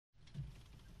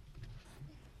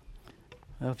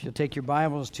Well, if you'll take your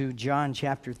Bibles to John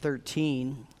chapter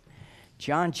 13,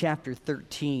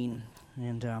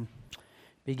 and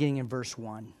beginning in verse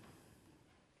 1.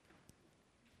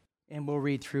 And we'll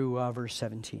read through verse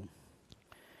 17.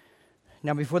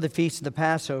 Now before the feast of the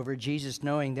Passover, Jesus,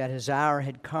 knowing that his hour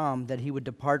had come, that he would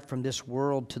depart from this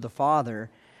world to the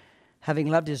Father, having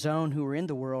loved his own who were in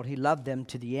the world, he loved them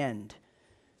to the end.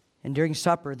 And during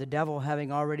supper, the devil,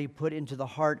 having already put into the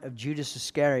heart of Judas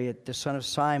Iscariot, the son of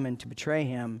Simon, to betray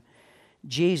him,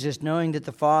 Jesus, knowing that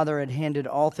the Father had handed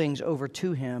all things over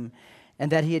to him,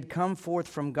 and that he had come forth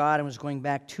from God and was going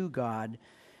back to God,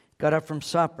 got up from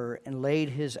supper and laid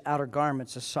his outer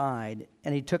garments aside,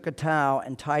 and he took a towel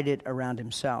and tied it around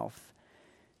himself.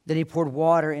 Then he poured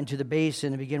water into the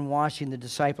basin and began washing the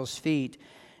disciples' feet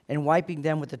and wiping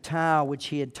them with the towel which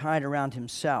he had tied around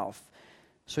himself.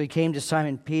 So he came to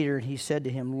Simon Peter, and he said to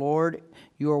him, Lord,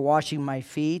 you are washing my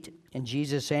feet? And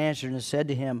Jesus answered and said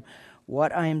to him,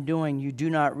 what I am doing you do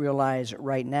not realize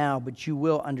right now, but you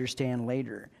will understand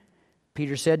later.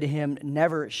 Peter said to him,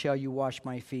 never shall you wash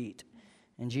my feet.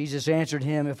 And Jesus answered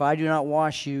him, if I do not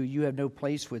wash you, you have no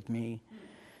place with me.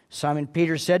 Simon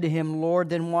Peter said to him, Lord,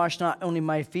 then wash not only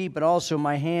my feet, but also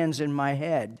my hands and my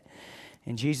head.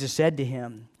 And Jesus said to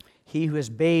him, he who has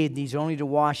bathed needs only to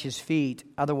wash his feet,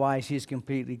 otherwise he is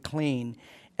completely clean.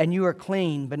 And you are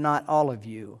clean, but not all of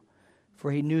you. For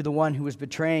he knew the one who was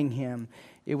betraying him.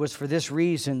 It was for this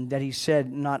reason that he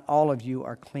said, not all of you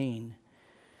are clean.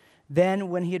 Then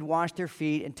when he had washed their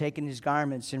feet and taken his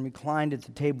garments and reclined at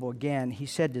the table again, he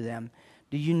said to them,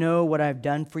 do you know what I have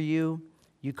done for you?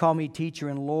 You call me teacher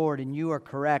and Lord, and you are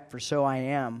correct, for so I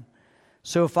am.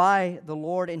 So if I, the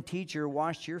Lord and teacher,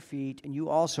 washed your feet, and you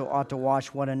also ought to wash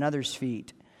one another's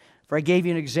feet. For I gave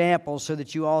you an example so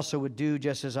that you also would do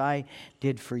just as I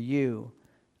did for you.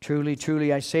 Truly,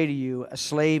 truly, I say to you, a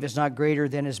slave is not greater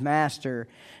than his master,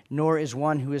 nor is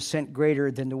one who is sent greater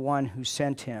than the one who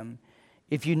sent him.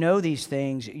 If you know these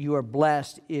things, you are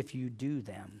blessed if you do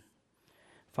them.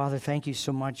 Father, thank you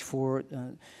so much for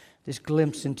this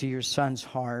glimpse into your Son's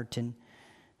heart, and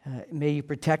may you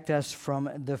protect us from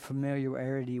the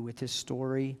familiarity with this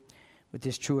story, with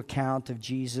this true account of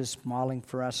Jesus modeling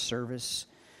for us service.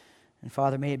 And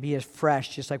Father, may it be as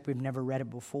fresh, just like we've never read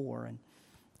it before. And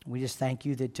we just thank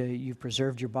you that you've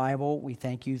preserved your Bible. We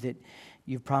thank you that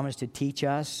you've promised to teach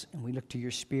us, and we look to your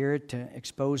Spirit to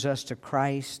expose us to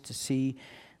Christ, to see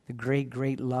the great,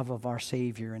 great love of our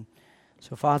Savior. And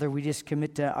so, Father, we just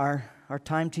commit to our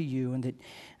time to you, and that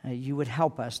you would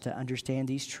help us to understand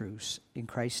these truths. In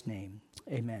Christ's name,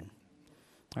 amen.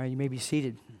 All right, you may be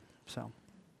seated. All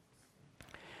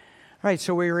right,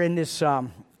 so we're in this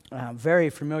very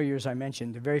familiar, as I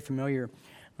mentioned, very familiar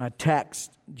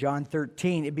text, John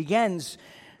 13. It begins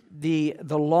the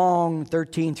long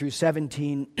 13 through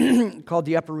 17 called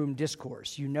the Upper Room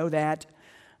Discourse. You know that.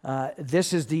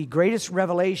 This is the greatest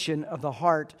revelation of the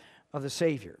heart of the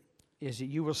Savior, is that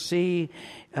you will see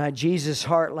Jesus'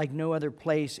 heart like no other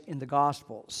place in the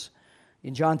Gospels.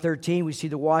 In John 13, we see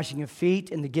the washing of feet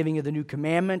and the giving of the new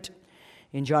commandment.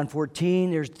 In John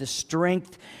 14, there's the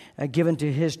strength given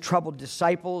to his troubled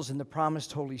disciples and the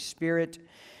promised Holy Spirit.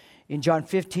 In John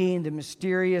 15, the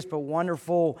mysterious but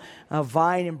wonderful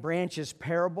vine and branches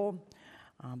parable.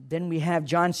 Then we have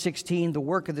John 16, the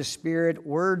work of the Spirit,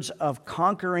 words of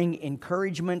conquering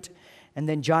encouragement. And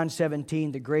then John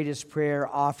 17, the greatest prayer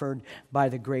offered by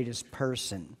the greatest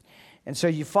person. And so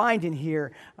you find in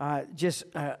here just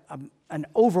an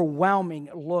overwhelming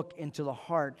look into the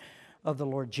heart of the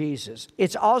Lord Jesus.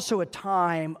 It's also a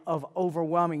time of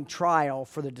overwhelming trial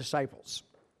for the disciples.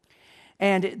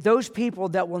 And those people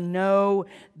that will know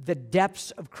the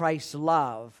depths of Christ's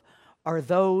love are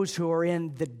those who are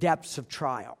in the depths of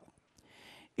trial.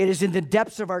 It is in the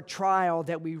depths of our trial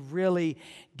that we really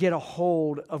get a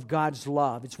hold of God's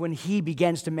love. It's when He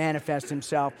begins to manifest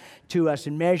Himself to us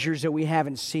in measures that we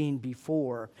haven't seen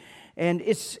before. And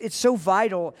it's so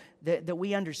vital that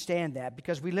we understand that,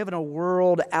 because we live in a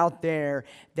world out there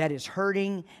that is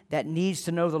hurting, that needs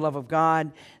to know the love of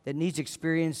God, that needs to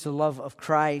experience the love of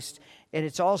Christ. And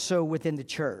it's also within the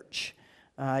church.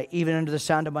 Even under the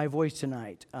sound of my voice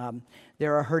tonight,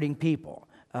 there are hurting people.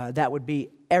 That would be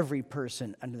every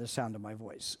person under the sound of my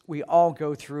voice. We all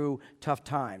go through tough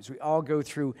times. We all go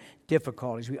through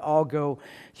difficulties. We all go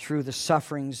through the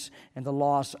sufferings and the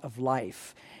loss of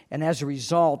life. And as a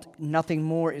result, nothing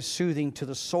more is soothing to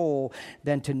the soul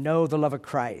than to know the love of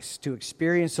Christ, to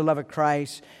experience the love of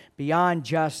Christ beyond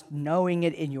just knowing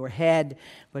it in your head,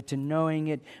 but to knowing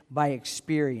it by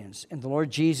experience. And the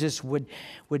Lord Jesus would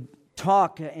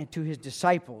talk to his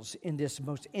disciples in this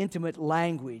most intimate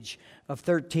language of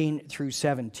 13 through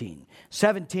 17.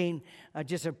 17,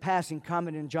 just a passing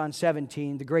comment in John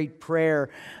 17, the great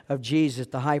prayer of Jesus,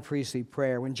 the high priestly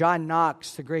prayer. When John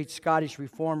Knox, the great Scottish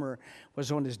reformer,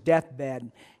 was on his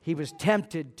deathbed, he was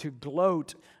tempted to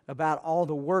gloat about all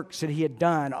the works that he had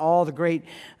done, all the great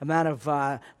amount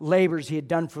of labors he had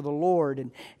done for the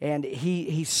Lord, and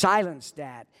he silenced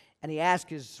that, and he asked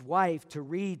his wife to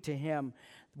read to him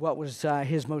what was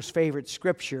his most favorite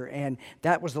scripture, and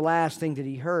that was the last thing that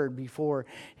he heard before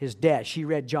his death. She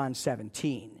read John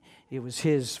 17. It was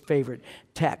his favorite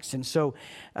text. And so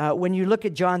when you look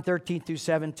at John 13 through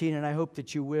 17, and I hope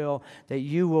that you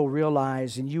will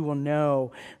realize and you will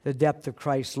know the depth of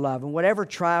Christ's love. And whatever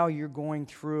trial you're going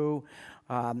through,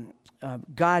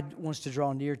 God wants to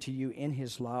draw near to you in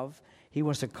his love. He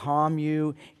wants to calm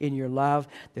you in your love.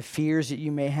 The fears that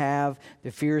you may have,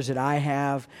 the fears that I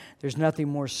have, there's nothing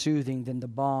more soothing than the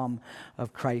balm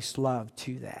of Christ's love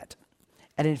to that.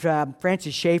 And in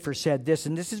Francis Schaeffer said this,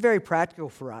 and this is very practical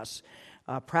for us.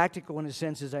 Practical in a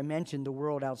sense, as I mentioned, the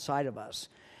world outside of us.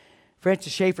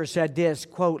 Francis Schaeffer said this,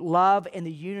 quote, "Love and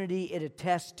the unity it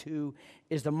attests to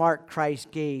is the mark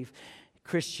Christ gave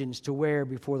Christians to wear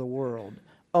before the world.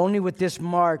 Only with this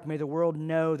mark may the world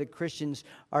know that Christians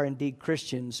are indeed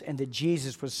Christians and that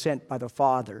Jesus was sent by the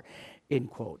Father," end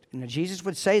quote. And Jesus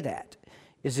would say that.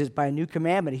 Is this by a new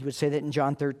commandment? He would say that in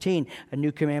John 13, "A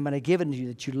new commandment I've given to you,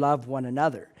 that you love one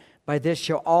another. By this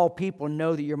shall all people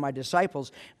know that you're my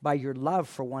disciples, by your love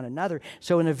for one another."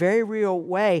 So in a very real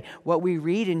way, what we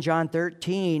read in John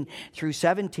 13 through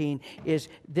 17 is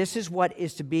this is what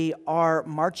is to be our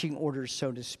marching orders,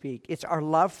 so to speak. It's our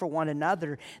love for one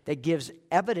another that gives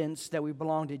evidence that we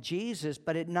belong to Jesus,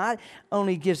 but it not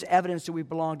only gives evidence that we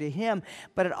belong to him,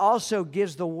 but it also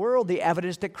gives the world the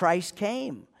evidence that Christ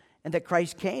came, and that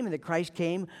Christ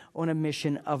came on a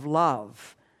mission of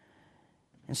love.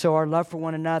 And so our love for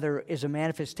one another is a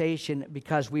manifestation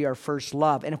because we are first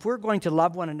loved. And if we're going to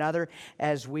love one another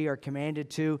as we are commanded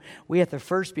to, we have to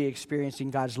first be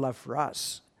experiencing God's love for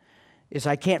us.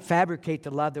 I can't fabricate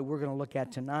the love that we're going to look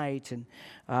at tonight.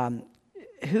 And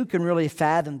who can really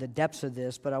fathom the depths of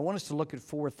this? But I want us to look at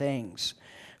four things,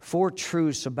 four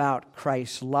truths about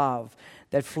Christ's love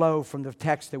that flow from the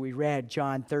text that we read,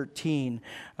 John 13,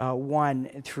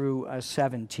 1 through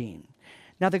 17.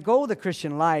 Now, the goal of the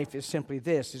Christian life is simply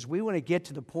this, is we want to get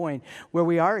to the point where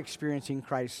we are experiencing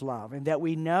Christ's love and that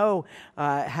we know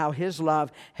how his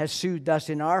love has soothed us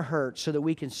in our hurt so that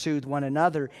we can soothe one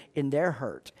another in their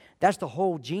hurt. That's the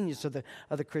whole genius of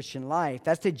the Christian life.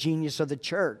 That's the genius of the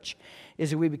church, is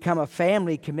that we become a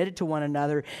family committed to one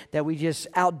another, that we just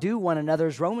outdo one another,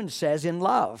 as Romans says, in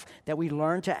love, that we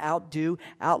learn to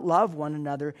outlove one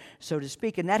another, so to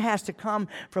speak. And that has to come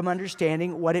from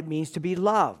understanding what it means to be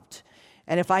loved.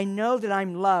 And if I know that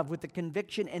I'm loved with the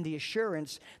conviction and the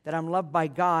assurance that I'm loved by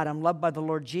God, I'm loved by the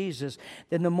Lord Jesus,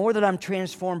 then the more that I'm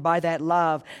transformed by that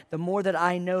love, the more that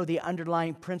I know the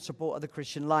underlying principle of the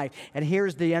Christian life. And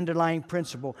here's the underlying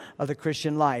principle of the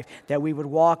Christian life, that we would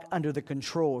walk under the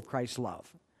control of Christ's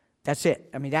love. That's it.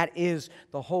 I mean, that is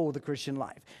the whole of the Christian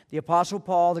life. The Apostle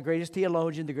Paul, the greatest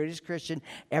theologian, the greatest Christian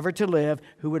ever to live,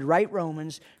 who would write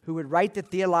Romans, who would write the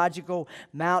theological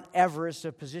Mount Everest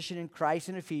of position in Christ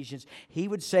in Ephesians, he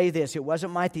would say this: it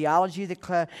wasn't my theology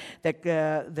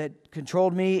that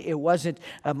controlled me. It wasn't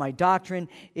my doctrine.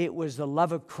 It was the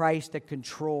love of Christ that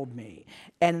controlled me.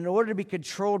 And in order to be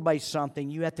controlled by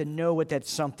something, you have to know what that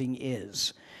something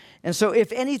is. And so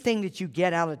if anything that you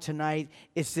get out of tonight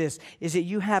is this, is that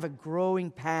you have a growing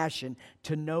passion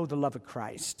to know the love of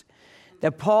Christ.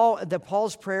 That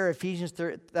Paul's prayer, Ephesians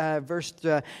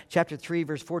chapter 3,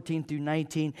 verse 14 through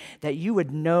 19, that you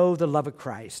would know the love of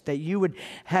Christ, that you would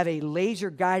have a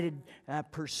laser-guided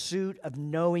pursuit of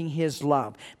knowing his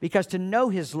love. Because to know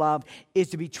his love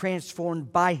is to be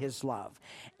transformed by his love.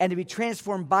 And to be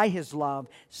transformed by his love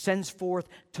sends forth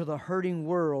to the hurting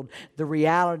world the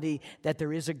reality that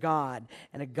there is a God,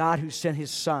 and a God who sent his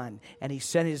Son. And he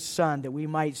sent his Son that we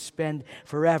might spend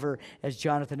forever, as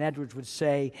Jonathan Edwards would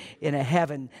say, in a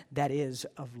heaven that is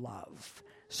of love.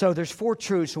 So there's four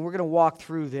truths, and we're going to walk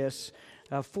through this.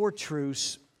 Four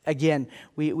truths. Again,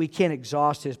 we can't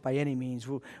exhaust this by any means.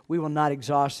 We will not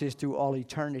exhaust this through all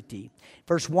eternity.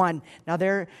 Verse 1, now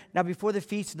before the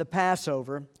feast of the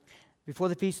Passover,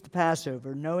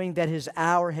 knowing that his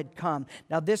hour had come.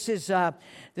 Now this is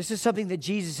something that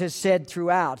Jesus has said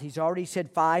throughout. He's already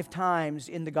said 5 times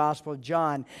in the Gospel of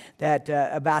John that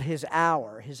about his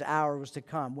hour. His hour was to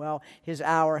come. Well, his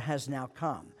hour has now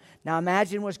come. Now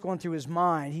imagine what's going through his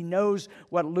mind. He knows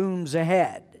what looms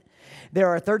ahead. There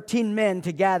are 13 men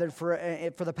to gather for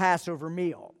the Passover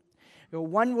meal.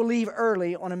 One will leave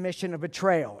early on a mission of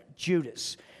betrayal,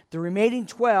 Judas. The remaining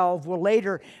 12 will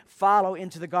later follow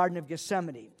into the Garden of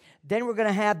Gethsemane. Then we're going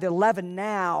to have the 11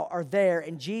 now are there,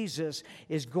 and Jesus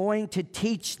is going to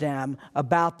teach them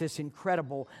about this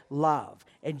incredible love.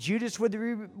 And Judas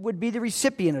would be the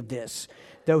recipient of this,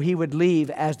 though he would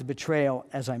leave as the betrayal,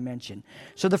 as I mentioned.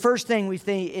 So the first thing we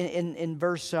think in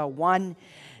verse 1,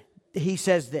 he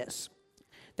says this,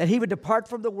 that he would depart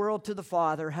from the world to the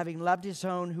Father, having loved his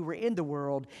own who were in the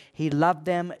world, he loved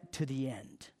them to the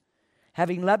end.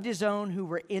 Having loved his own who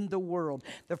were in the world.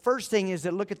 The first thing is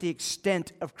that look at the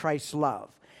extent of Christ's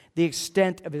love, the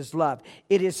extent of his love.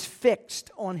 It is fixed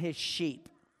on his sheep.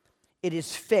 It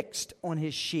is fixed on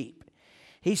his sheep.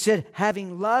 He said,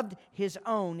 having loved his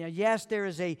own. Now, yes, there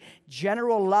is a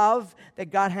general love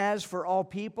that God has for all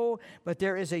people, but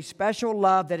there is a special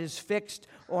love that is fixed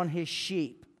on his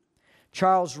sheep.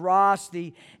 Charles Ross,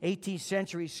 the 18th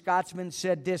century Scotsman,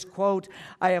 said this, quote,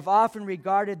 I have often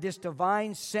regarded this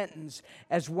divine sentence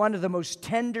as one of the most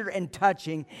tender and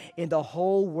touching in the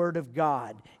whole Word of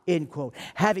God, end quote.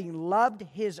 Having loved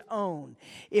his own.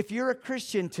 If you're a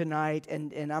Christian tonight,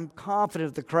 and I'm confident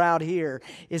of the crowd here,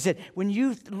 is that when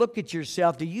you look at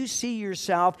yourself, do you see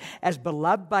yourself as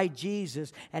beloved by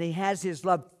Jesus, and he has his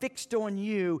love fixed on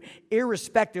you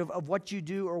irrespective of what you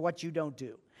do or what you don't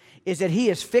do? Is that he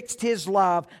has fixed his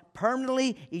love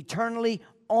permanently, eternally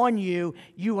on you.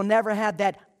 You will never have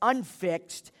that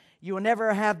unfixed. You will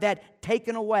never have that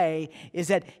taken away. Is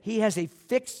that he has a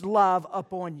fixed love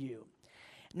upon you.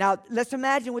 Now, let's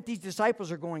imagine what these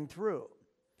disciples are going through.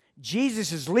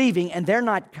 Jesus is leaving and they're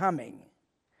not coming.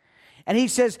 And he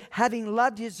says, having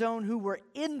loved his own who were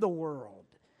in the world.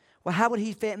 Well, how would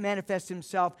he manifest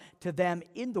himself to them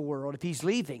in the world if he's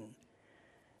leaving?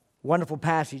 Wonderful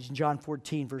passage in John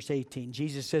 14, verse 18.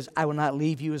 Jesus says, I will not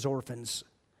leave you as orphans.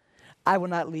 I will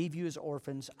not leave you as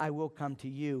orphans. I will come to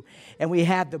you. And we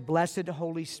have the blessed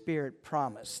Holy Spirit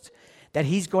promised that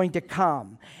he's going to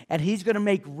come and he's going to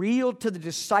make real to the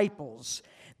disciples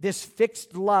this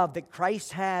fixed love that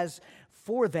Christ has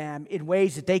for them in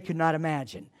ways that they could not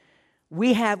imagine.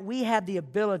 We have the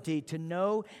ability to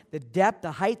know the depth,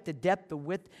 the height, the depth, the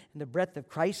width, and the breadth of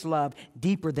Christ's love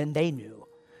deeper than they knew.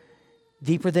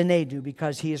 Deeper than they do,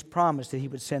 because he has promised that he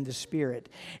would send the Spirit.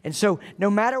 And so no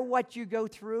matter what you go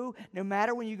through, no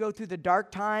matter when you go through the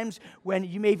dark times, when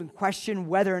you may even question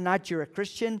whether or not you're a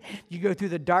Christian, you go through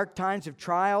the dark times of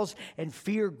trials and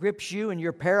fear grips you and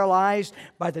you're paralyzed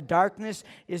by the darkness,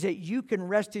 is that you can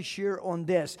rest assured on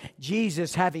this.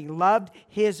 Jesus, having loved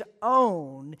his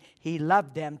own, he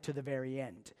loved them to the very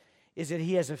end. Is that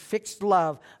he has a fixed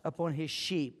love upon his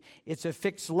sheep. It's a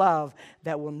fixed love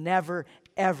that will never,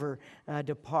 ever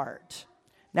depart.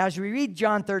 Now, as we read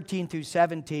John 13 through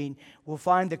 17, we'll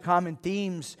find the common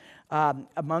themes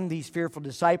among these fearful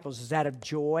disciples is that of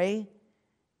joy,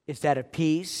 it's that of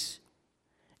peace,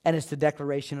 and it's the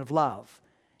declaration of love.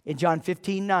 In John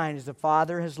 15:9, as the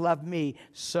Father has loved me,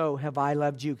 so have I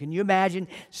loved you. Can you imagine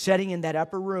sitting in that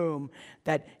upper room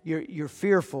that you're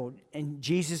fearful and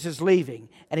Jesus is leaving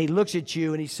and he looks at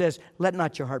you and he says, let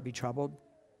not your heart be troubled.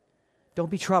 Don't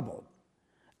be troubled.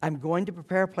 I'm going to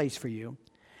prepare a place for you.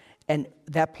 And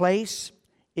that place,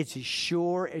 it's as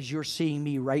sure as you're seeing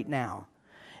me right now.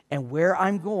 And where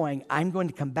I'm going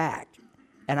to come back.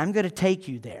 And I'm going to take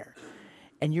you there.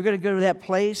 And you're going to go to that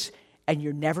place, and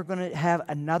you're never going to have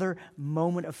another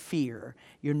moment of fear.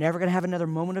 You're never going to have another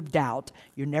moment of doubt.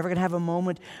 You're never going to have a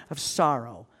moment of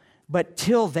sorrow. But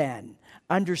till then,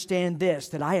 understand this,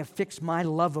 that I have fixed my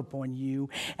love upon you,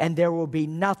 and there will be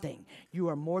nothing. You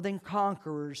are more than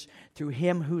conquerors through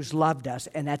him who's loved us,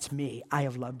 and that's me. I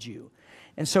have loved you.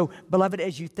 And so, beloved,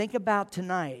 as you think about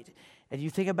tonight, and you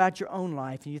think about your own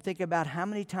life, and you think about how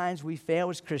many times we fail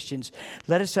as Christians,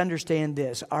 let us understand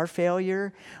this. Our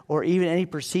failure, or even any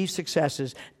perceived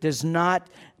successes, does not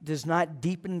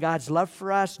deepen God's love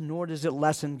for us, nor does it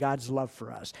lessen God's love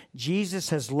for us.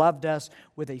 Jesus has loved us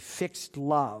with a fixed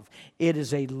love. It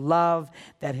is a love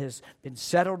that has been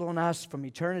settled on us from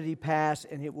eternity past,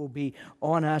 and it will be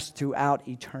on us throughout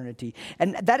eternity.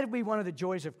 And that will be one of the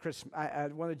joys of Christmas,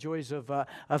 one of the joys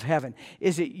of heaven,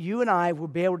 is that you and I will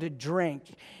be able to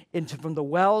drink from the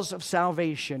wells of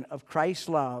salvation of Christ's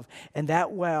love, and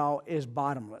that well is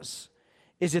bottomless.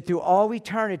 Is that through all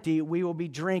eternity, we will be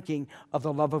drinking of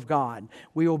the love of God.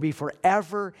 We will be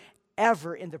forever,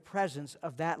 ever in the presence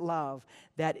of that love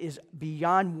that is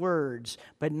beyond words,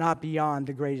 but not beyond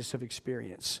the greatest of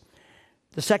experience.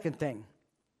 The second thing,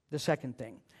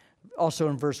 also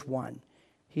in verse 1,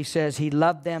 he says he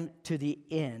loved them to the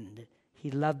end.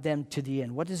 He loved them to the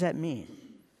end. What does that mean?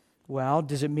 Well,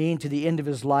 does it mean to the end of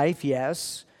his life?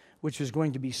 Yes, which was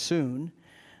going to be soon.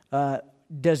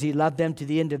 Does he love them to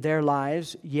the end of their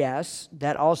lives? Yes,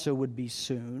 that also would be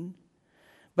soon.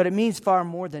 But it means far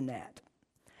more than that.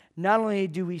 Not only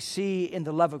do we see in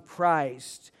the love of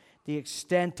Christ the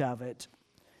extent of it,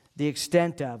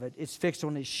 it's fixed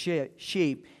on his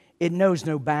sheep. It knows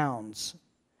no bounds.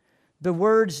 The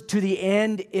words to the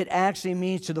end, it actually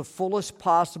means to the fullest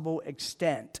possible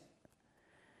extent.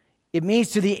 It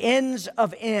means to the ends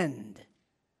of end,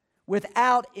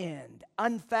 without end,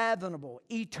 unfathomable,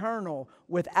 eternal,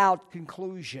 without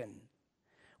conclusion.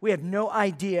 We have no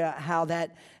idea how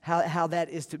that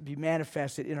is to be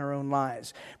manifested in our own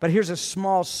lives. But here's a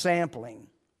small sampling.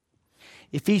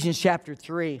 Ephesians chapter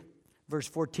 3, verse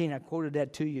 14, I quoted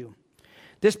that to you.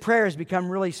 This prayer has become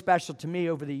really special to me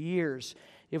over the years.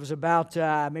 It was about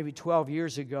maybe 12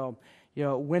 years ago.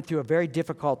 Went through a very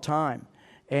difficult time.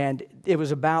 And it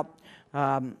was about,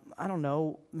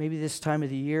 maybe this time of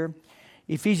the year.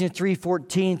 Ephesians 3,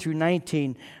 14 through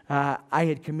 19, I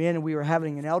had come in and we were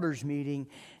having an elders meeting.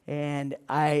 And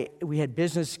we had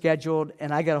business scheduled,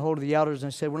 and I got a hold of the elders and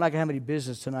I said, we're not going to have any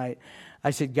business tonight. I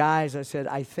said, guys,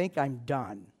 I think I'm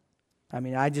done.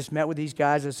 I just met with these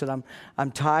guys. I said,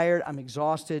 I'm tired, I'm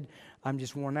exhausted, I'm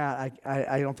just worn out.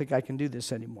 I don't think I can do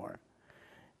this anymore.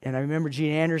 And I remember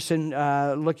Gene Anderson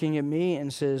looking at me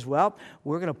and says, well,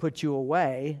 we're going to put you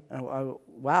away.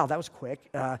 Wow, that was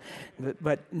quick.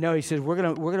 But no, he says, we're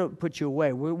going to put you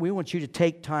away. We want you to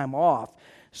take time off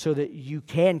so that you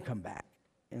can come back.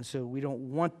 And so we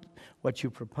don't want what you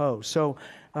propose. So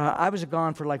I was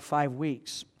gone for like 5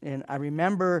 weeks. And I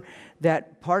remember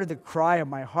that part of the cry of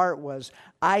my heart was,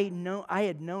 I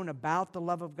had known about the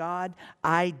love of God.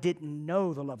 I didn't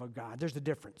know the love of God. There's the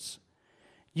difference.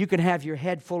 You can have your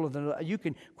head full of you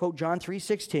can quote John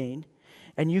 3:16,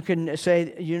 and you can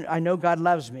say, I know God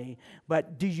loves me,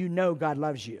 but do you know God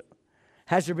loves you?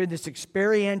 Has there been this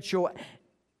experiential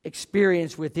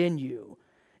experience within you?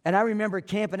 And I remember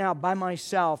camping out by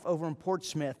myself over in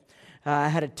Portsmouth. I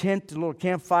had a tent, a little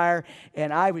campfire,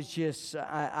 and I was just,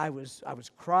 I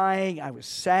was crying, I was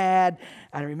sad.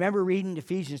 And I remember reading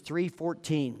Ephesians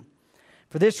 3:14.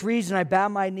 For this reason I bow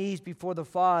my knees before the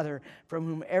Father, from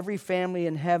whom every family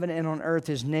in heaven and on earth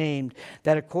is named,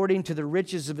 that according to the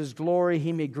riches of his glory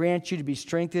he may grant you to be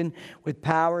strengthened with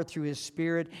power through his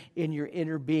Spirit in your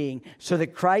inner being, so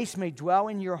that Christ may dwell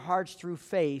in your hearts through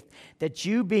faith, that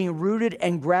you, being rooted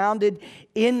and grounded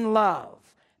in love,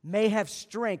 may have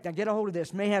strength. Now get a hold of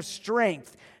this. May have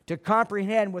strength to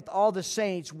comprehend with all the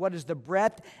saints what is the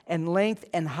breadth and length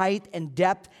and height and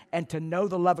depth, and to know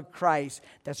the love of Christ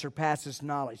that surpasses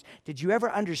knowledge. Did you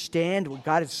ever understand what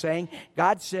God is saying?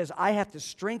 God says, I have to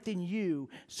strengthen you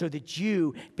so that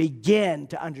you begin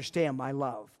to understand my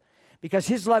love. Because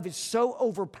his love is so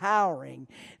overpowering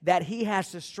that he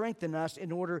has to strengthen us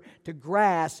in order to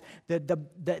grasp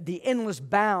the endless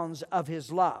bounds of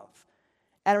his love.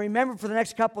 And I remember for the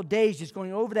next couple of days just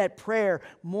going over that prayer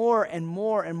more and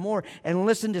more and more, and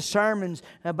listen to sermons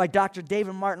by Dr.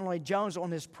 David Martin Lloyd-Jones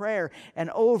on this prayer, and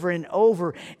over and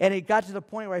over. And it got to the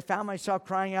point where I found myself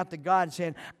crying out to God and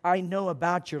saying, I know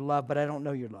about your love, but I don't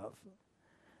know your love.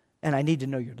 And I need to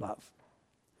know your love.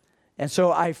 And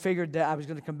so I figured that I was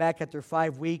going to come back after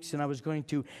 5 weeks, and I was going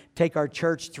to take our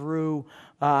church through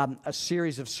a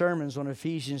series of sermons on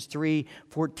Ephesians 3,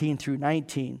 14 through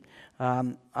 19.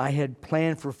 I had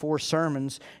planned for 4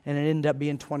 sermons, and it ended up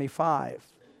being 25.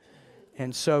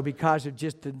 And so because of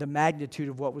just the magnitude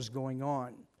of what was going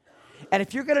on. And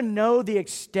if you're going to know the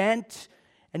extent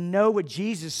and know what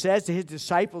Jesus says to his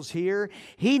disciples here,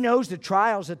 he knows the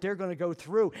trials that they're going to go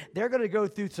through. They're going to go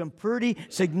through some pretty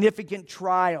significant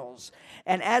trials.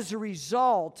 And as a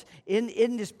result,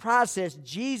 in this process,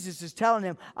 Jesus is telling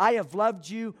them, I have loved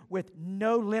you with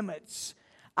no limits.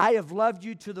 I have loved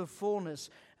you to the fullness.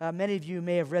 Many of you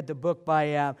may have read the book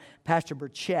by Pastor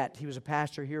Burchett. He was a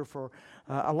pastor here for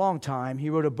a long time. He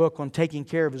wrote a book on taking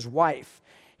care of his wife.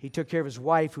 He took care of his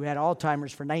wife who had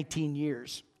Alzheimer's for 19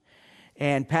 years.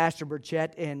 And Pastor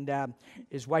Burchett and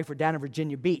his wife were down in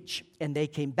Virginia Beach, and they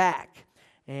came back.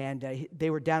 And they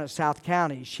were down at South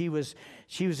County. She was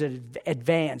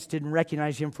advanced, didn't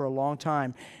recognize him for a long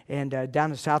time. And down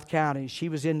in South County, she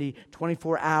was in the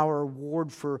 24-hour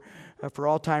ward for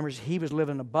Alzheimer's. He was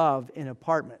living above in an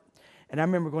apartment. And I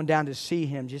remember going down to see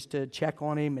him just to check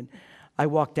on him. And I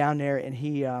walked down there, and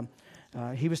he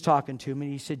was talking to me.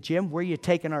 And he said, Jim, where are you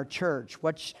taking our church?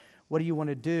 What do you want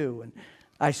to do? And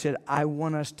I said, I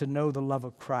want us to know the love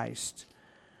of Christ.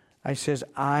 I says,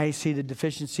 I see the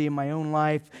deficiency in my own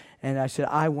life, and I said,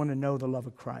 I want to know the love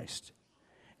of Christ.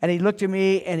 And he looked at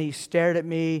me, and he stared at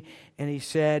me, and he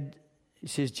says,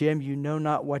 Jim, you know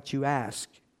not what you ask.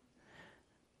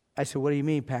 I said, what do you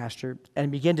mean, Pastor? And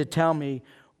he began to tell me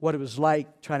what it was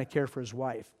like trying to care for his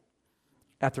wife.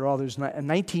 After all those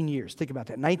 19 years, think about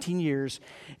that, 19 years,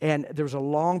 and there was a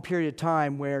long period of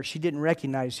time where she didn't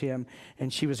recognize him,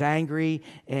 and she was angry,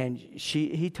 and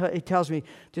he tells me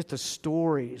just the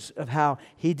stories of how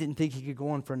he didn't think he could go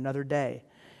on for another day.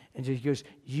 And he goes,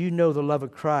 you know the love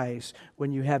of Christ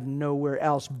when you have nowhere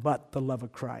else but the love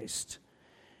of Christ.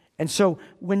 And so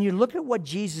when you look at what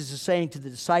Jesus is saying to the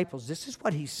disciples, this is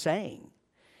what he's saying.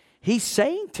 He's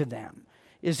saying to them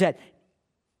is that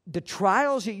the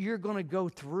trials that you're going to go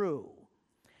through,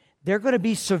 they're going to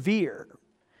be severe.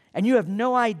 And you have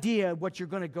no idea what you're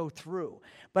going to go through.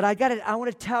 But I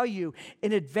want to tell you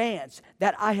in advance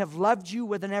that I have loved you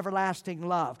with an everlasting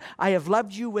love. I have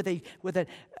loved you with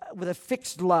a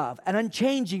fixed love, an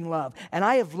unchanging love. And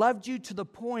I have loved you to the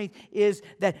point is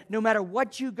that no matter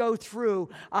what you go through,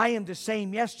 I am the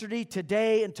same yesterday,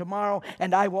 today, and tomorrow,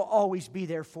 and I will always be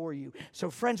there for you. So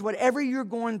friends, whatever you're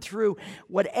going through,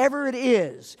 whatever it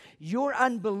is, your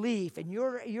unbelief and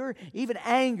your even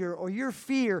anger or your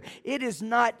fear,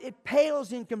 it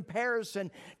pales in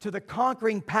comparison to the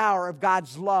conquering power of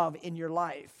God's love in your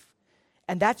life.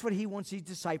 And that's what he wants these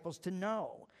disciples to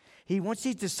know. He wants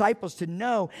these disciples to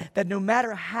know that no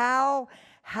matter how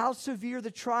severe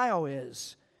the trial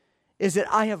is that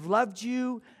I have loved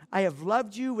you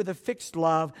with a fixed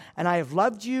love, and I have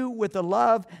loved you with a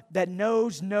love that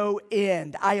knows no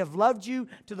end. I have loved you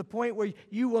to the point where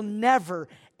you will never,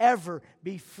 ever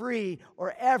be free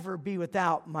or ever be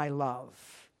without my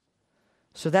love.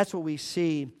 So that's what we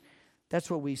see. That's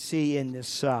what we see in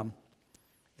this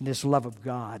love of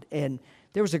God. And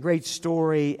there was a great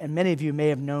story, and many of you may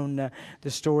have known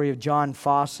the story of John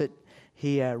Fawcett.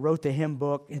 He wrote the hymn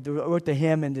book, he wrote the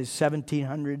hymn in the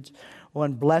 1700s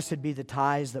on Blessed Be the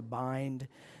Ties That Bind.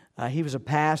 He was a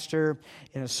pastor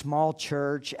in a small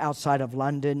church outside of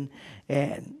London,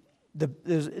 and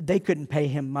they couldn't pay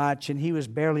him much, and he was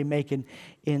barely making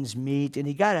ends meet. And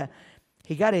he got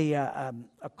a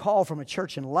call from a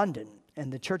church in London,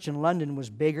 and the church in London was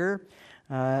bigger.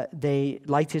 They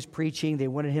liked his preaching. They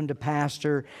wanted him to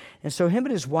pastor. And so him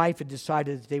and his wife had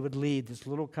decided that they would leave this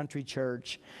little country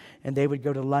church and they would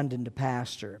go to London to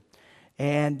pastor.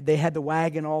 And they had the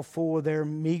wagon all full of their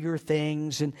meager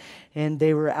things, and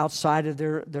they were outside of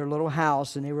their little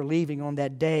house, and they were leaving on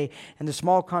that day. And the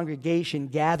small congregation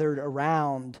gathered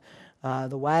around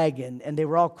the wagon, and they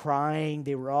were all crying.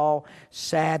 They were all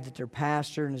sad that their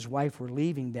pastor and his wife were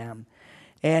leaving them.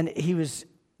 And he was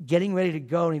getting ready to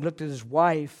go, and he looked at his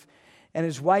wife, and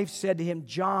his wife said to him,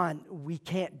 John, we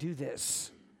can't do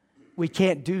this. We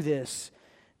can't do this.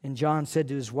 And John said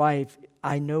to his wife,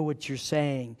 I know what you're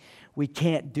saying. We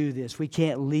can't do this. We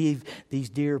can't leave these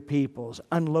dear peoples.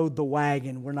 Unload the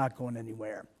wagon. We're not going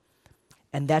anywhere.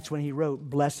 And that's when he wrote,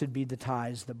 Blessed be the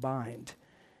ties that bind.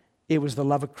 It was the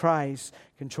love of Christ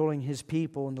controlling his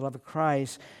people, and the love of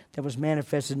Christ that was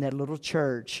manifested in that little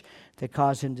church that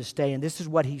caused him to stay. And this is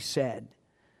what he said.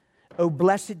 Oh,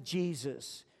 blessed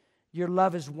Jesus, your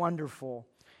love is wonderful.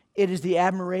 It is the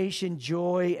admiration,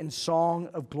 joy, and song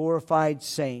of glorified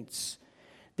saints.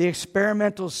 The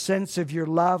experimental sense of your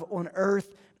love on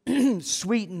earth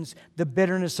sweetens the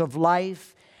bitterness of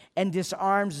life and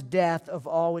disarms death of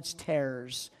all its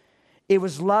terrors. It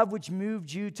was love which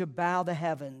moved you to bow the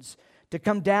heavens, to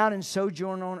come down and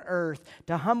sojourn on earth,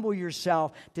 to humble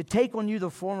yourself, to take on you the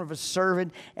form of a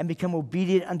servant and become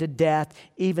obedient unto death,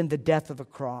 even the death of the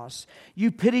cross. You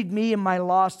pitied me in my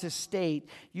lost estate.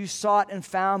 You sought and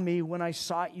found me when I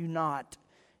sought you not.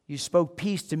 You spoke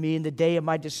peace to me in the day of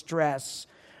my distress,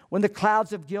 when the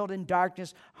clouds of guilt and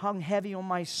darkness hung heavy on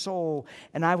my soul,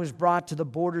 and I was brought to the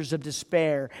borders of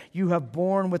despair. You have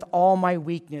borne with all my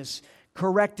weakness,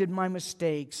 corrected my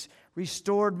mistakes,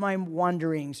 restored my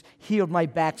wanderings, healed my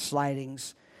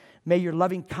backslidings. May your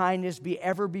loving kindness be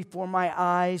ever before my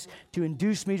eyes to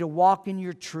induce me to walk in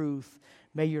your truth.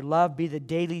 May your love be the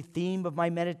daily theme of my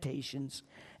meditations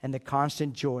and the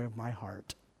constant joy of my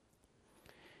heart.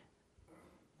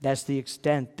 That's the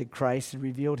extent that Christ had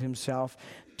revealed himself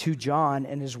to John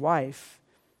and his wife.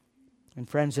 And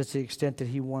friends, that's the extent that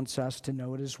he wants us to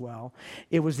know it as well.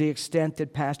 It was the extent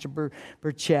that Pastor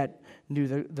Burchett knew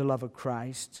the love of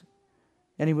Christ.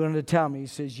 And he wanted to tell me, he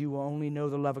says, you will only know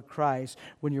the love of Christ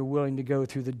when you're willing to go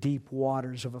through the deep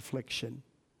waters of affliction.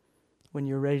 When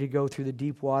you're ready to go through the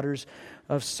deep waters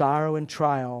of sorrow and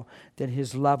trial, then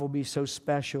his love will be so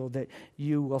special that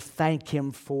you will thank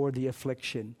him for the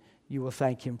affliction. You will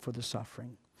thank him for the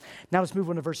suffering. Now let's move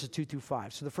on to verses 2 through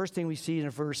 5. So the first thing we see in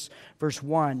verse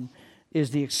 1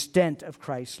 is the extent of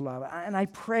Christ's love. And I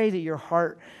pray that your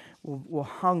heart will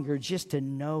hunger just to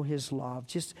know his love,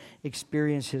 just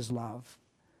experience his love.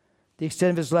 The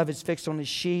extent of his love is fixed on his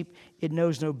sheep. It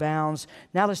knows no bounds.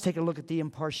 Now let's take a look at the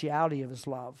impartiality of his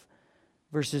love.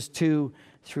 Verses 2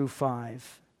 through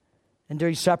 5. And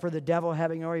during supper, the devil,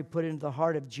 having already put into the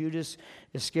heart of Judas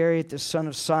Iscariot, the son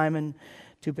of Simon,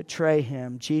 to betray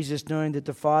him, Jesus, knowing that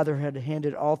the Father had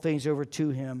handed all things over to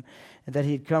him, and that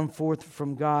he had come forth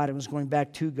from God and was going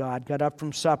back to God, got up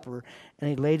from supper, and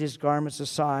he laid his garments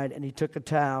aside, and he took a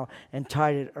towel and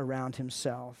tied it around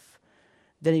himself.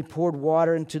 Then he poured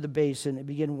water into the basin and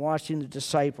began washing the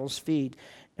disciples' feet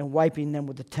and wiping them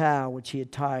with the towel which he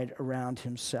had tied around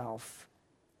himself.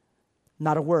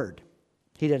 Not a word.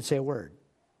 He doesn't say a word.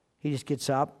 He just gets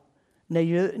up. Now,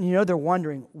 you know they're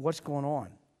wondering, what's going on?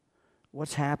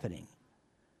 What's happening?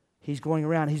 He's going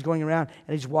around, and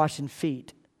he's washing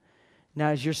feet. Now,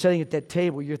 as you're sitting at that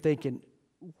table, you're thinking,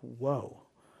 whoa.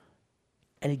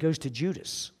 And he goes to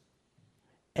Judas,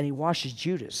 and he washes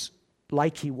Judas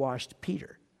like he washed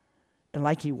Peter and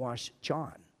like he washed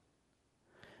John.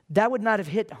 That would not have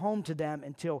hit home to them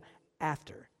until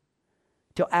after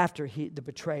the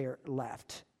betrayer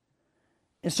left.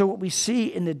 And so what we see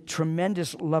in the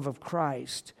tremendous love of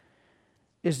Christ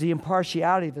is the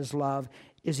impartiality of his love,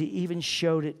 is he even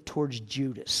showed it towards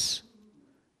Judas.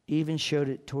 Even showed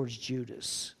it towards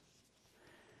Judas.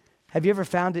 Have you ever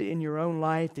found it in your own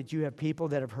life that you have people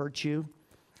that have hurt you?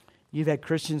 You've had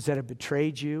Christians that have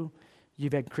betrayed you.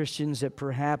 You've had Christians that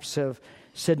perhaps have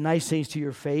said nice things to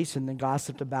your face and then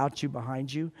gossiped about you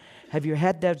behind you. Have you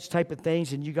had those type of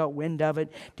things and you got wind of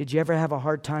it? Did you ever have a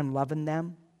hard time loving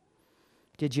them?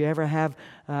 Did you ever have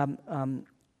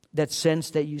that sense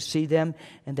that you see them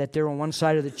and that they're on one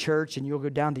side of the church and you'll go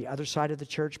down the other side of the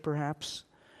church perhaps?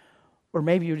 Or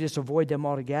maybe you just avoid them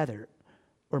altogether.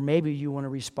 Or maybe you want to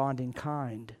respond in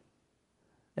kind.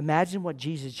 Imagine what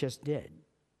Jesus just did.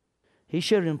 He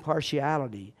showed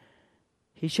impartiality.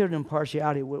 He showed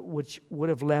impartiality which would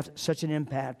have left such an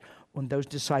impact on those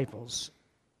disciples.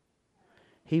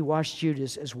 He washed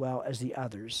Judas as well as the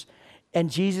others. And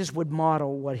Jesus would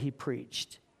model what he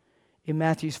preached. In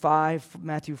Matthew 5,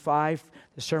 the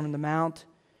Sermon on the Mount,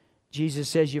 Jesus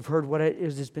says, you've heard what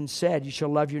has been said, you shall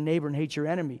love your neighbor and hate your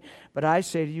enemy. But I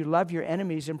say to you, love your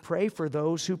enemies and pray for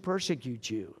those who persecute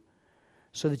you,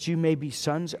 so that you may be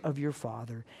sons of your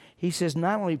Father. He says,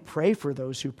 not only pray for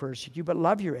those who persecute you, but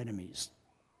love your enemies.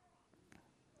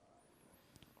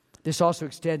 This also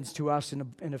extends to us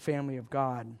in a family of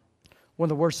God. One of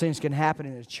the worst things that can happen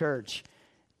in a church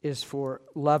is for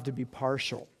love to be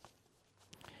partial.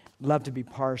 Love to be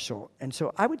partial. And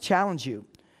so I would challenge you,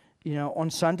 on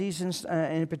Sundays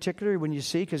in particular, when you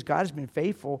see, because God has been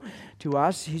faithful to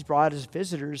us. He's brought us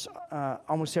visitors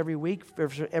almost every week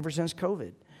ever since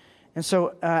COVID. And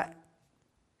so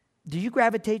do you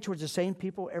gravitate towards the same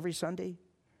people every Sunday?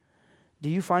 Do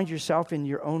you find yourself in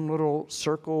your own little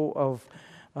circle of,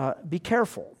 be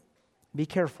careful. Be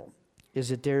careful. Is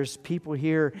that there's people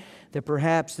here that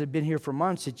perhaps have been here for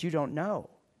months that you don't know.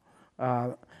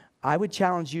 I would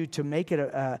challenge you to make it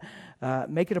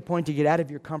a point to get out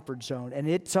of your comfort zone. And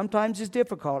it sometimes is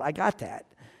difficult. I got that.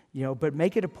 But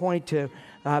make it a point to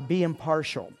be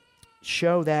impartial.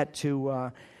 Show that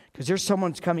to, because there's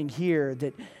someone's coming here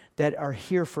that are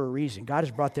here for a reason. God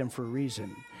has brought them for a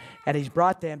reason. And he's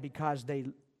brought them because they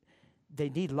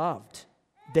need loved.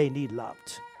 They need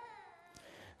loved.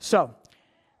 So,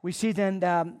 we see then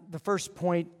the first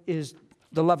point is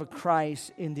the love of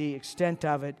Christ in the extent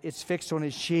of it. It's fixed on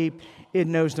his sheep. It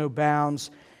knows no bounds.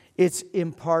 It's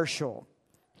impartial.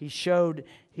 He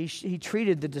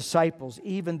treated the disciples,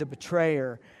 even the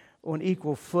betrayer, on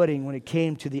equal footing when it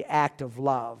came to the act of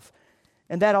love.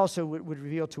 And that also would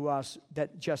reveal to us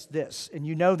that just this, and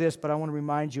you know this, but I want to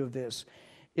remind you of this,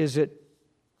 is that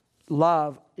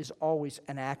love is always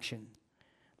an action.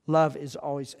 Love is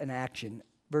always an action.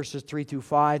 Verses 3 through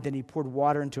 5, then he poured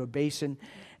water into a basin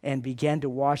and began to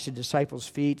wash the disciples'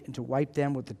 feet and to wipe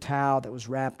them with the towel that was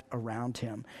wrapped around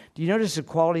him. Do you notice the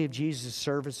quality of Jesus'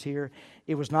 service here?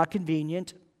 It was not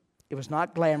convenient. It was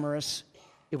not glamorous.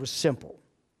 It was simple.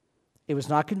 It was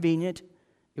not convenient.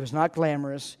 It was not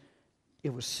glamorous.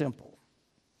 It was simple.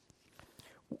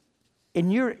 In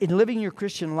living your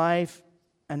Christian life,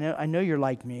 I know you're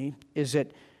like me, is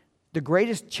that the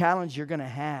greatest challenge you're going to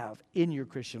have in your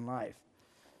Christian life,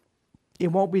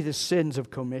 it won't be the sins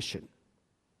of commission.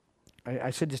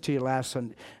 I said this to you last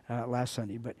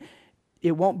Sunday, but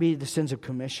it won't be the sins of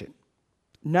commission.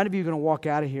 None of you are going to walk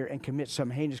out of here and commit some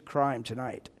heinous crime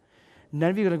tonight. None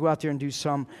of you are going to go out there and do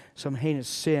some heinous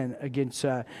sin against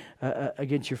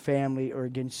your family or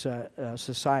against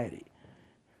society.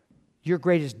 Your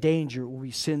greatest danger will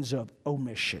be sins of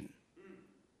omission.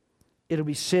 It'll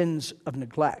be sins of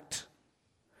neglect.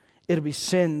 It'll be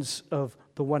sins of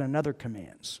the the one another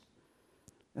commands.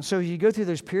 And so you go through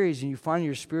those periods and you find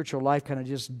your spiritual life kind of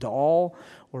just dull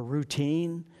or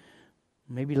routine,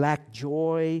 maybe lack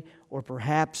joy, or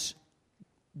perhaps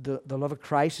the love of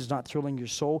Christ is not thrilling your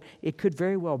soul. It could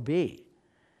very well be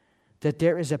that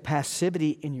there is a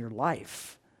passivity in your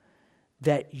life,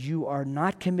 that you are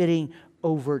not committing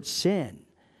overt sin,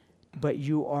 but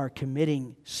you are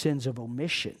committing sins of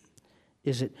omission.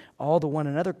 Is it all the one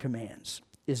another commands?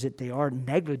 Is it they are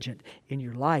negligent in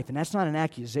your life? And that's not an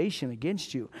accusation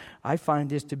against you. I find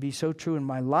this to be so true in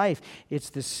my life. It's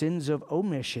the sins of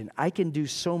omission. I can do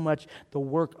so much the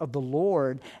work of the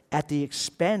Lord at the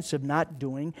expense of not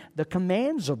doing the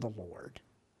commands of the Lord.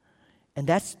 And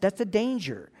that's a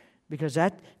danger, because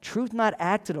that truth not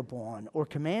acted upon or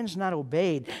commands not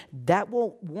obeyed, that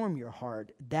won't warm your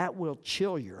heart. That will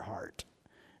chill your heart.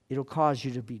 It'll cause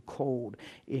you to be cold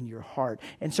in your heart.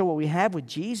 And so what we have with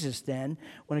Jesus then,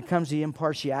 when it comes to the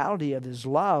impartiality of his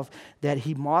love that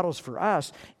he models for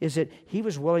us, is that he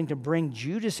was willing to bring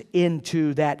Judas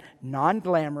into that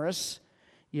non-glamorous,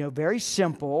 very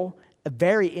simple, a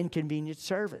very inconvenient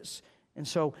service. And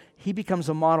so he becomes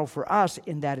a model for us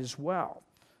in that as well.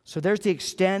 So there's the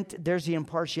extent, there's the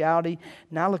impartiality.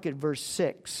 Now look at verse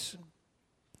 6.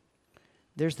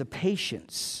 There's the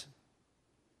patience.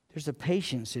 There's a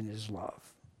patience in his love.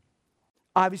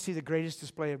 Obviously, the greatest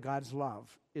display of God's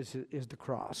love is the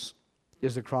cross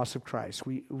of Christ.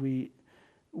 We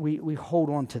hold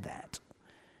on to that.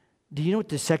 Do you know what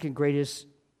the second greatest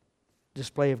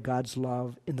display of God's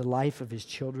love in the life of his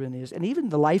children is, and even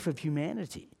the life of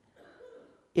humanity?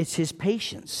 It's his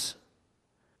patience.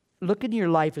 Look in your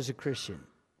life as a Christian.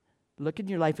 Look in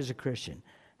your life as a Christian.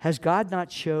 Has God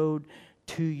not showed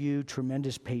to you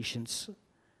tremendous patience?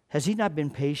 Has he not been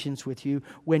patient with you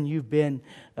when you've been,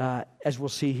 as we'll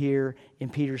see here in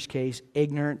Peter's case,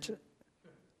 ignorant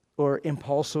or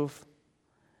impulsive?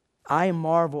 I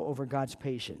marvel over God's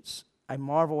patience. I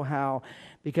marvel how,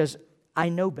 because I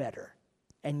know better,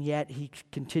 and yet he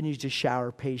continues to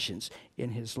shower patience in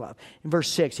his love. In verse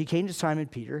 6, he came to Simon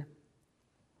Peter.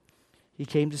 He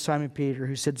came to Simon Peter,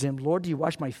 who said to him, Lord, do you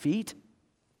wash my feet?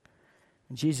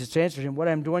 And Jesus answered him, what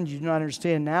I'm doing you do not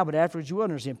understand now, but afterwards you will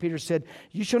understand. Peter said,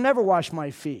 you shall never wash my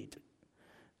feet.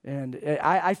 And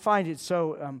I find it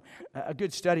so a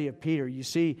good study of Peter. You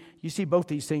see both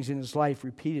these things in his life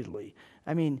repeatedly.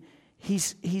 I mean,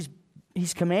 he's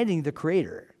commanding the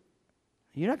Creator.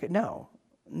 You're not going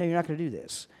you're not going to do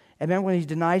this. And then when he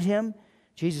denied him,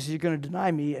 Jesus said, you're going to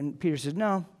deny me. And Peter said,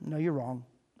 no, you're wrong.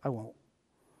 I won't.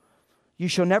 You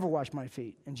shall never wash my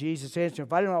feet. And Jesus answered him,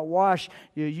 if I do not wash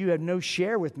you, you have no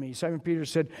share with me. Simon Peter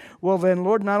said, well then,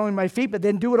 Lord, not only my feet, but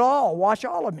then do it all. Wash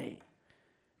all of me.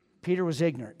 Peter was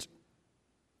ignorant.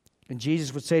 And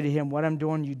Jesus would say to him, what I'm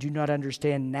doing you do not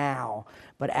understand now,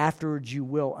 but afterwards you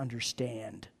will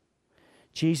understand.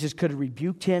 Jesus could have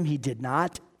rebuked him. He did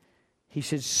not. He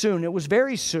said soon, it was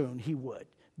very soon he would.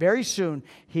 Very soon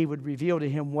he would reveal to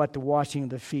him what the washing of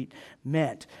the feet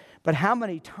meant. But how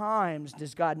many times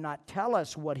does God not tell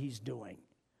us what he's doing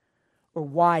or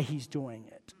why he's doing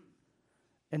it?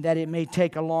 And that it may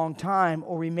take a long time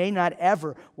or we may not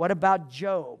ever. What about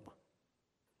Job?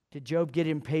 Did Job get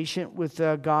impatient with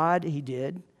God? He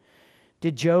did.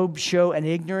 Did Job show an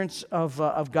ignorance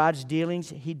of God's dealings?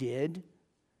 He did.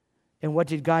 And what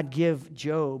did God give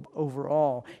Job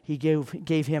overall? He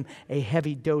gave him a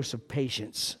heavy dose of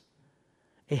patience.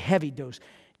 A heavy dose.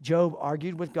 Job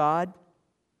argued with God.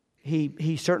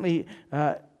 He certainly,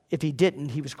 if he didn't,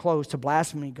 he was close to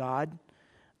blaspheming God.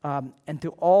 And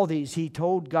through all these, he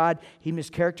told God he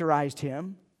mischaracterized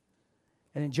him.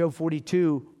 And in Job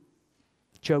 42,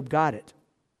 Job got it.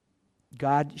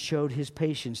 God showed his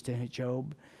patience to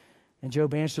Job. And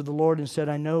Job answered the Lord and said,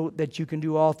 I know that you can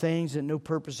do all things, and no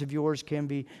purpose of yours can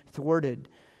be thwarted.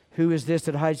 Who is this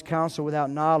that hides counsel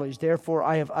without knowledge? Therefore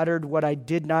I have uttered what I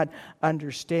did not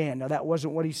understand. Now that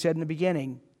wasn't what he said in the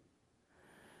beginning.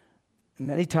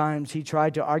 Many times he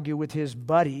tried to argue with his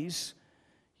buddies,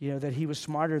 that he was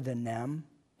smarter than them.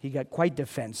 He got quite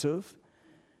defensive.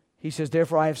 He says,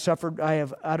 therefore I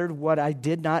have uttered what I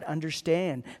did not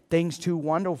understand, things too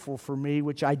wonderful for me,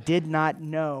 which I did not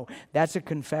know. That's a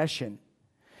confession.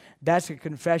 That's a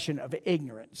confession of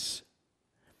ignorance.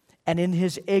 And in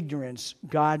his ignorance,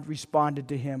 God responded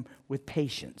to him with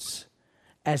patience,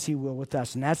 as he will with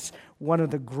us. And that's one of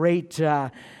the great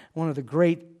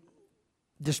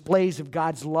displays of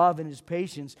God's love and his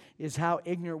patience is how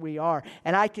ignorant we are.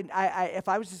 And if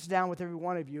I was to sit down with every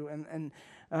one of you, and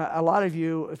a lot of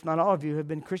you, if not all of you, have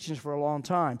been Christians for a long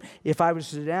time. If I was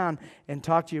to sit down and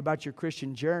talk to you about your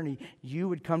Christian journey, you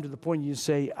would come to the point you'd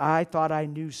say, I thought I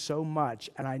knew so much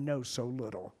and I know so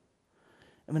little.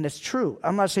 I mean, that's true.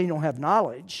 I'm not saying you don't have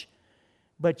knowledge,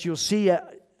 but you'll see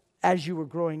as you were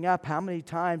growing up, how many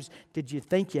times did you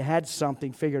think you had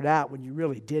something figured out when you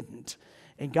really didn't?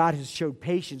 And God has showed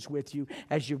patience with you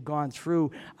as you've gone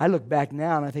through. I look back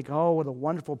now and I think, oh, what a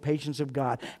wonderful patience of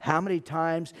God. How many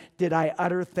times did I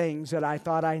utter things that I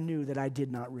thought I knew that I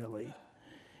did not really?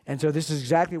 And so this is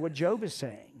exactly what Job is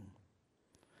saying.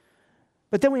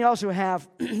 But then we also have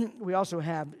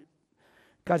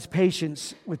God's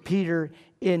patience with Peter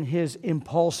in his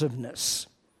impulsiveness.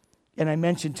 And I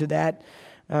mentioned to that,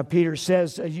 Peter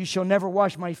says, you shall never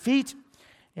wash my feet.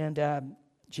 And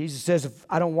Jesus says, if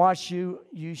I don't wash you,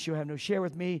 you shall have no share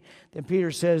with me. Then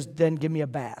Peter says, then give me a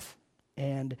bath.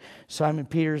 And Simon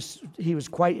Peter's, he was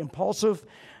quite impulsive.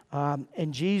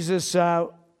 And Jesus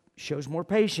shows more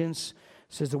patience.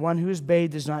 Says, the one who is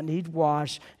bathed does not need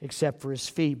wash except for his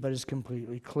feet, but is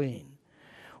completely clean.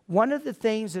 One of the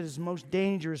things that is most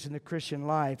dangerous in the Christian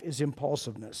life is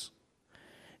impulsiveness.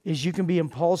 Is you can be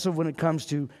impulsive when it comes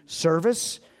to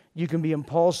service. You can be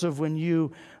impulsive when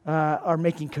you are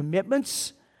making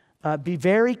commitments. Be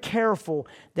very careful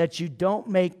that you don't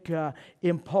make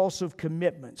impulsive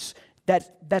commitments.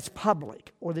 That's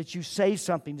public, or that you say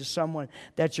something to someone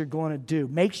that you're going to do.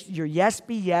 Make your yes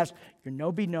be yes, your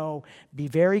no be no. Be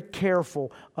very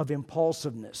careful of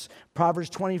impulsiveness. Proverbs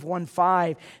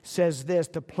 21:5 says this,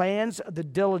 the plans of the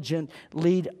diligent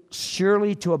lead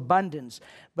surely to abundance,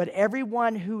 but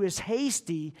everyone who is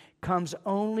hasty comes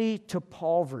only to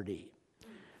poverty.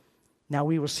 Now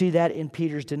we will see that in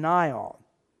Peter's denial.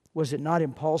 Was it not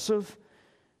impulsive?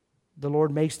 The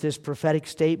Lord makes this prophetic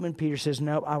statement. Peter says,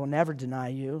 no, I will never deny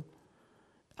you.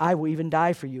 I will even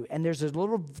die for you. And there's a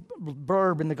little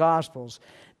verb in the Gospels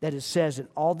that it says that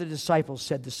all the disciples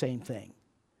said the same thing.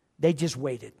 They just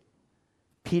waited.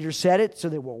 Peter said it, so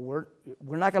they, well,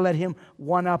 we're not going to let him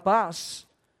one-up us.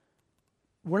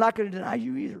 We're not going to deny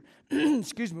you either.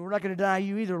 Excuse me, we're not going to deny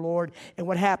you either, Lord. And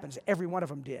what happens? Every one of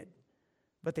them did.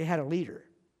 But they had a leader.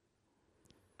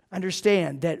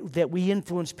 Understand that we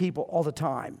influence people all the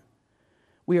time.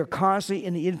 We are constantly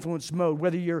in the influence mode,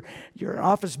 whether you're an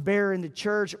office bearer in the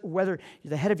church, or whether you're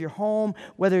the head of your home,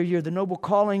 whether you're the noble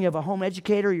calling of a home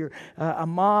educator, you're a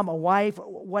mom, a wife,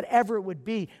 whatever it would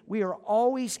be. We are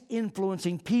always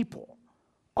influencing people,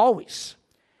 always.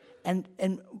 And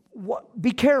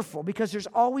be careful, because there's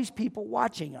always people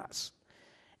watching us.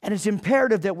 And it's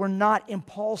imperative that we're not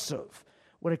impulsive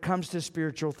when it comes to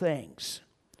spiritual things.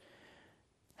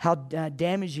 How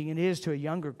damaging it is to a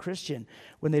younger Christian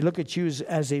when they look at you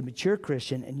as a mature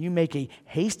Christian and you make a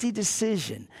hasty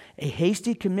decision, a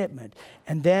hasty commitment,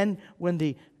 and then when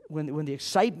the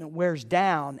excitement wears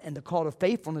down and the call to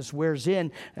faithfulness wears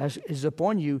in, is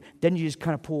upon you, then you just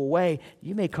kind of pull away.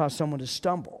 You may cause someone to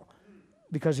stumble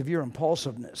because of your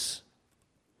impulsiveness.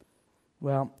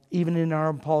 Well, even in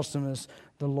our impulsiveness,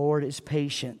 the Lord is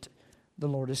patient. The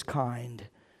Lord is kind.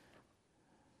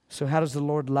 So how does the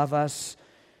Lord love us?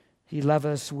 He loves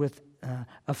us with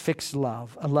a fixed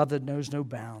love, a love that knows no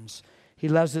bounds. He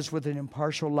loves us with an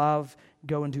impartial love.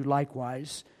 Go and do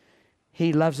likewise.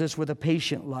 He loves us with a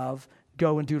patient love.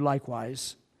 Go and do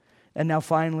likewise. And now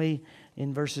finally,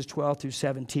 in verses 12 through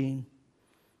 17,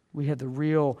 we have the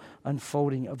real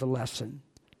unfolding of the lesson.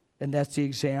 And that's the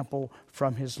example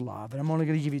from his love. And I'm only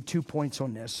going to give you 2 points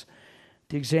on this.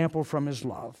 The example from his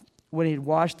love. When he had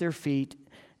washed their feet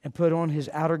and put on his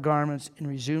outer garments and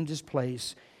resumed his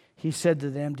place, he said to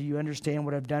them, do you understand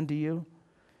what I've done to you?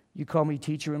 You call me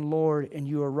teacher and Lord, and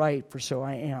you are right, for so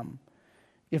I am.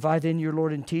 If I then, your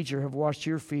Lord and teacher, have washed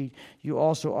your feet, you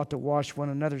also ought to wash one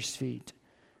another's feet.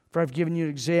 For I've given you an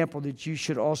example that you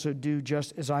should also do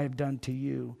just as I have done to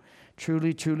you.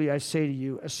 Truly, truly, I say to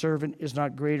you, a servant is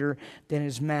not greater than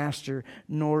his master,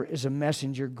 nor is a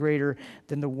messenger greater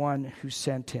than the one who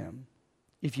sent him.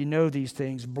 If you know these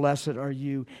things, blessed are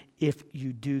you if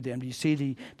you do them. Do you see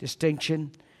the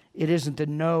distinction? It isn't the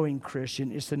knowing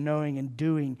Christian, it's the knowing and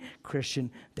doing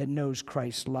Christian that knows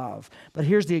Christ's love. But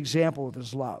here's the example of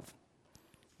his love.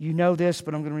 You know this,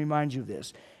 but I'm going to remind you of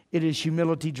this. It is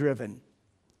humility driven.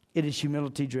 It is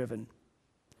humility driven.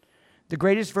 The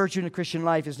greatest virtue in the Christian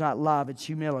life is not love, it's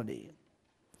humility.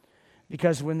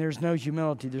 Because when there's no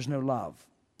humility, there's no love.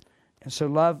 And so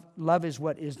love is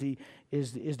what is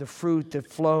the fruit that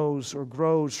flows or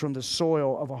grows from the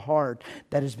soil of a heart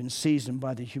that has been seasoned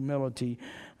by the humility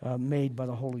made by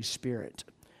the Holy Spirit.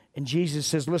 And Jesus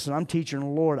says, listen, I'm teacher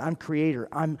and Lord, I'm creator,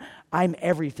 I'm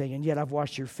everything, and yet I've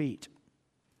washed your feet.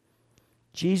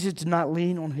 Jesus did not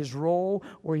lean on his role,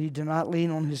 or he did not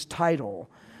lean on his title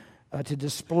to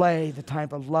display the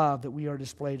type of love that we are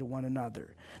displayed to one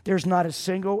another. There's not a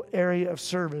single area of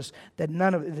service that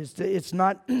it's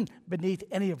not beneath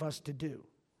any of us to do.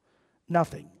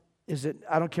 Nothing.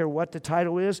 I don't care what the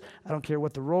title is. I don't care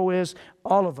what the role is.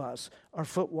 All of us are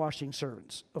foot-washing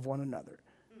servants of one another.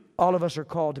 All of us are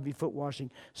called to be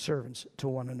foot-washing servants to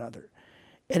one another.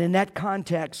 And in that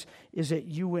context is that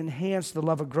you enhance the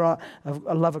love of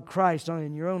Christ, not only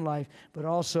in your own life, but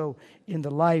also in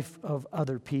the life of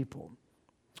other people.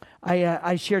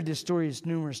 I shared this story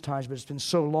numerous times, but it's been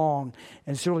so long,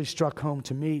 and it's really struck home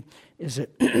to me, is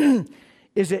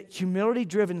that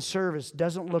humility-driven service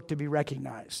doesn't look to be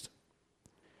recognized.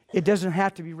 It doesn't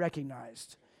have to be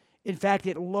recognized. In fact,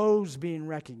 it loathes being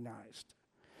recognized.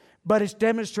 But it's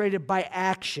demonstrated by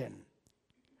action.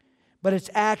 But it's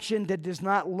action that does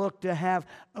not look to have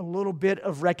a little bit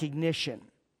of recognition.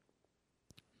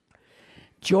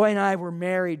 Joy and I were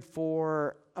married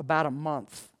for about a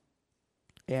month.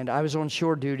 And I was on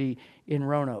shore duty in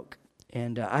Roanoke.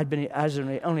 And I was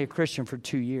only a Christian for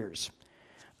 2 years.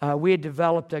 We had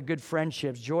developed good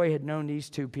friendships. Joy had known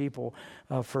these two people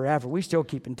forever. We still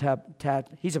keep in touch.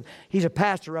 He's a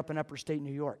pastor up in Upper State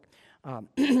New York.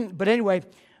 But anyway,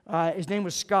 his name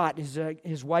was Scott.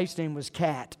 His wife's name was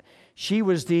Kat. She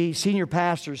was the senior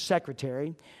pastor's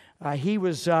secretary. He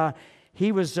was on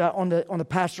the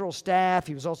pastoral staff.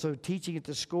 He was also teaching at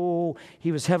the school.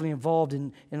 He was heavily involved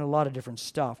in a lot of different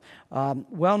stuff.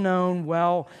 Well known,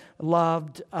 well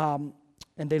loved, and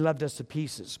they loved us to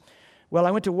pieces. Well,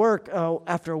 I went to work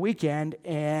after a weekend,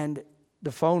 and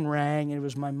the phone rang, and it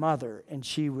was my mother, and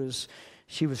she was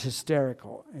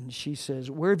hysterical. And she says,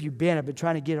 "Where have you been? I've been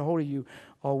trying to get a hold of you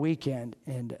all weekend."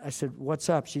 And I said, "What's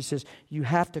up?" She says, "You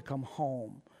have to come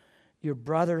home. Your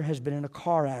brother has been in a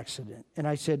car accident." And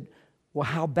I said, "Well,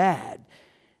 how bad?"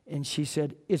 And she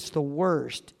said, "It's the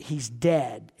worst. He's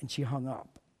dead." And she hung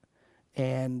up.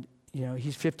 And,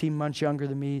 he's 15 months younger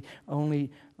than me,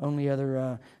 only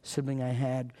other sibling I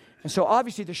had. And so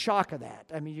obviously the shock of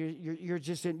that, I mean,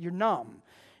 you're numb.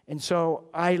 And so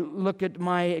I look at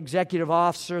my executive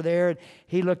officer there, and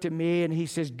he looked at me and he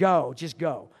says, "Go, just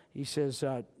go." He says,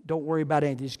 "Don't worry about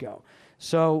anything, just go."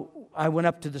 So I went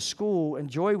up to the school, and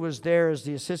Joy was there as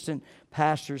the assistant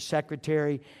pastor's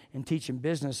secretary and teaching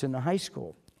business in the high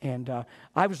school. And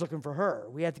I was looking for her.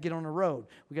 We had to get on the road.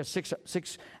 We got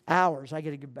 6 hours. I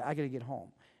got to get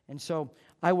home. And so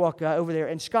I walk over there,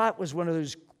 and Scott was one of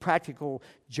those practical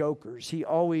jokers. He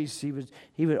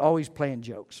would always playing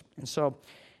jokes. And so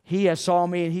he saw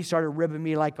me, and he started ribbing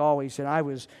me like always. And I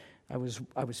was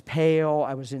pale.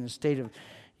 I was in a state of,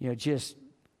 just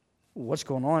what's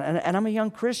going on. And I'm a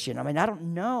young Christian. I mean, I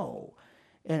don't know.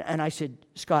 And I said,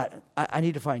 "Scott, I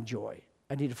need to find joy.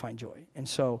 I need to find joy." And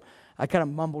so I kind of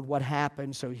mumbled what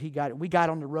happened. So we got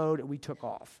on the road, and we took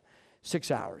off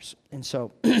 6 hours. And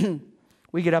so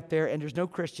we get up there, and there's no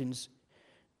Christians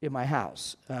in my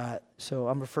house. So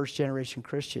I'm a first-generation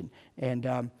Christian.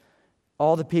 And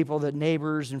all the people, the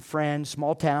neighbors and friends,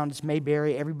 small town, it's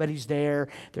Mayberry, everybody's there.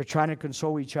 They're trying to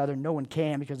console each other. No one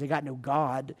can because they got no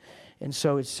God. And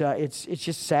so it's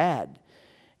just sad.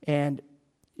 And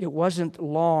it wasn't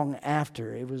long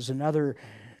after. It was another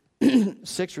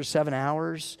 6 or 7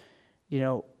 hours.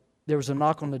 There was a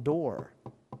knock on the door.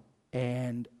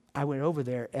 And I went over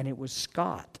there, and it was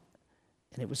Scott.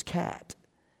 And it was Kat.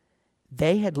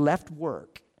 They had left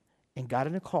work and got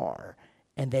in a car,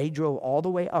 and they drove all the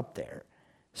way up there,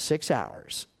 6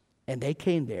 hours. And they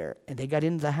came there, and they got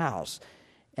into the house.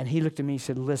 And he looked at me and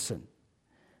said, "Listen,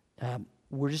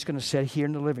 we're just going to sit here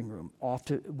in the living room.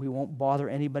 We won't bother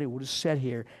anybody. We'll just sit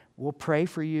here. We'll pray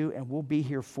for you, and we'll be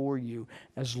here for you.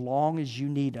 As long as you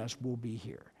need us, we'll be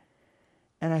here."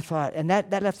 And I thought, and that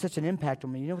left such an impact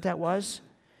on me. You know what that was?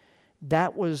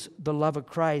 That was the love of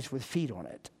Christ with feet on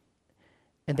it.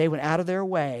 And they went out of their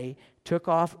way, took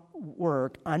off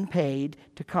work, unpaid,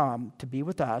 to come to be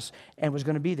with us, and was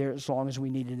going to be there as long as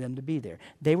we needed them to be there.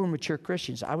 They were mature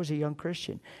Christians. I was a young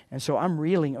Christian. And so I'm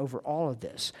reeling over all of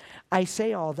this. I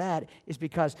say all that is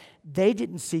because they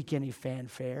didn't seek any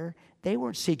fanfare. They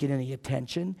weren't seeking any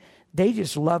attention. They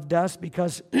just loved us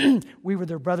because we were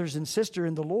their brothers and sisters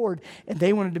in the Lord, and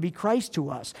they wanted to be Christ to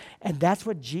us. And that's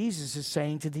what Jesus is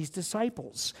saying to these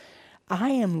disciples.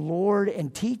 I am Lord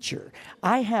and teacher.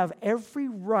 I have every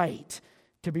right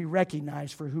to be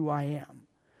recognized for who I am.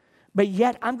 But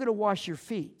yet, I'm going to wash your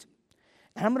feet.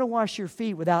 And I'm going to wash your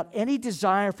feet without any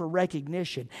desire for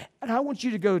recognition. And I want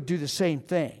you to go do the same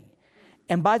thing.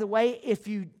 And by the way, if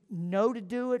you know to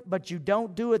do it, but you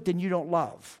don't do it, then you don't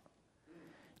love.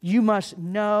 You must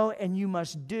know and you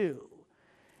must do.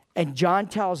 And John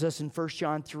tells us in 1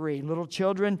 John 3, "Little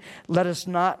children, let us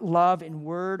not love in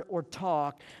word or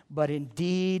talk, but in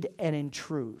deed and in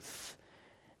truth."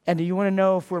 And do you want to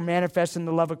know if we're manifesting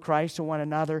the love of Christ to one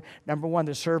another? Number one,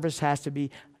 the service has to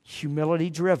be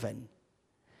humility-driven.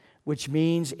 which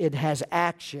means it has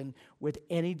action with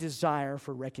any desire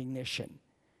for recognition,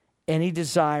 any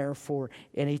desire for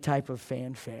any type of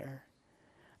fanfare.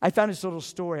 I found this little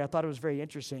story. I thought it was very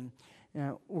interesting.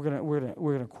 We're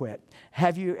gonna quit.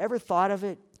 Have you ever thought of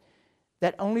it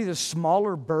that only the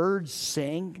smaller birds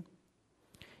sing?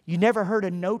 You never heard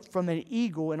a note from an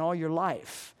eagle in all your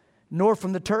life, nor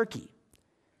from the turkey,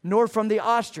 nor from the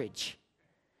ostrich.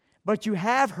 But you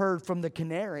have heard from the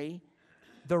canary,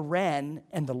 the wren,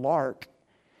 and the lark.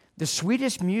 The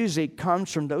sweetest music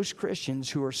comes from those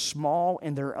Christians who are small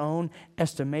in their own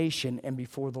estimation and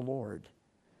before the Lord.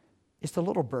 It's the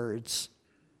little birds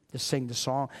that sing the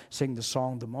song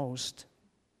the most.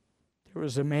 There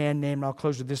was a man named, I'll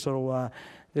close with this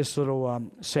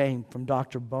little saying from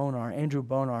Dr. Bonar, Andrew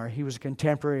Bonar. He was a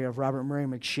contemporary of Robert Murray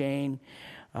McCheyne,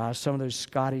 some of those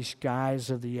Scottish guys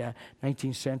of the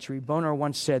 19th century. Bonar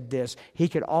once said this: he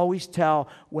could always tell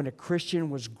when a Christian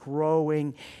was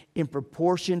growing. In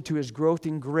proportion to his growth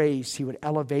in grace, he would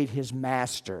elevate his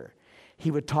master.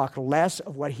 He would talk less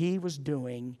of what he was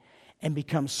doing and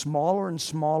become smaller and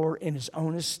smaller in his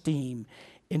own esteem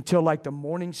until, like the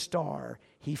morning star,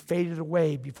 he faded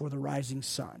away before the rising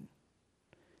sun.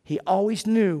 He always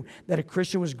knew that a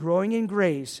Christian was growing in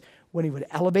grace when he would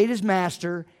elevate his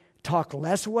master, talk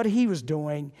less of what he was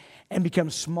doing, and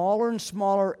become smaller and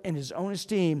smaller in his own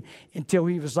esteem until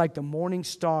he was like the morning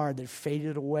star that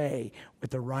faded away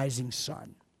with the rising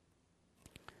sun.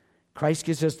 Christ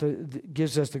gives us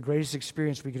the greatest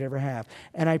experience we could ever have.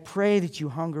 And I pray that you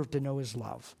hunger to know his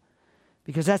love,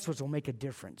 because that's what will make a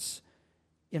difference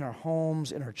in our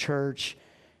homes, in our church,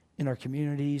 in our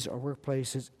communities, our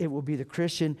workplaces. It will be the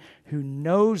Christian who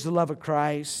knows the love of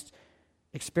Christ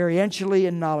experientially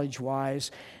and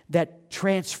knowledge-wise, that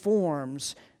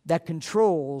transforms, that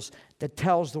controls, that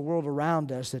tells the world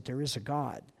around us that there is a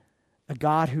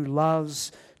God who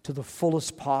loves to the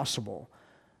fullest possible,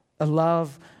 a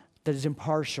love that is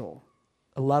impartial,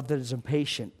 a love that is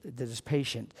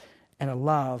patient, and a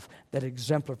love that is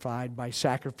exemplified by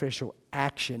sacrificial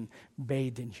action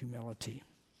bathed in humility.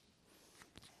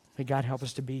 May God help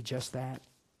us to be just that.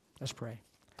 Let's pray.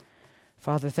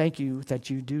 Father, thank you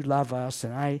that you do love us,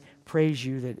 and I praise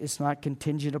you that it's not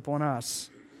contingent upon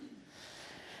us.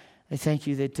 I thank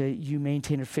you that you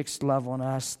maintain a fixed love on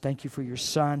us. Thank you for your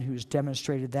Son who's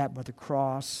demonstrated that by the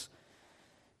cross,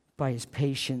 by his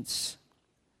patience,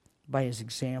 by his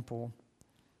example.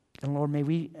 And Lord, may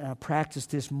we practice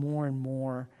this more and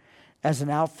more as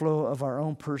an outflow of our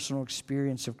own personal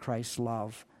experience of Christ's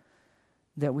love,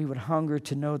 that we would hunger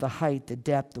to know the height, the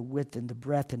depth, the width, and the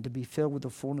breadth, and to be filled with the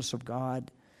fullness of God,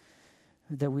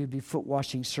 that we would be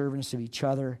foot-washing servants of each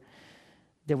other,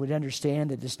 that would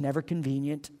understand that it's never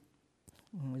convenient,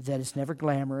 that it's never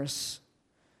glamorous,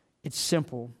 it's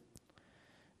simple.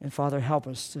 And Father, help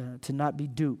us to not be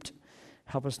duped.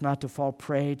 Help us not to fall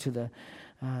prey to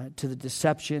the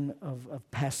deception of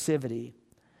passivity,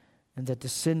 and that the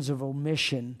sins of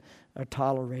omission are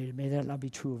tolerated. May that not be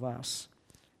true of us.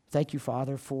 Thank you,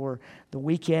 Father, for the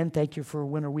weekend. Thank you for a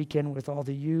winter weekend with all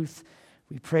the youth.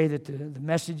 We pray that the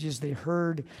messages they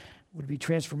heard would be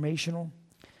transformational.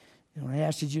 And I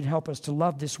ask that you'd help us to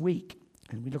love this week.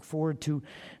 And we look forward to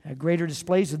greater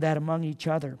displays of that among each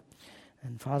other.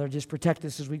 And Father, just protect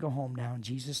us as we go home now. In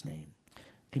Jesus' name,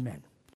 amen.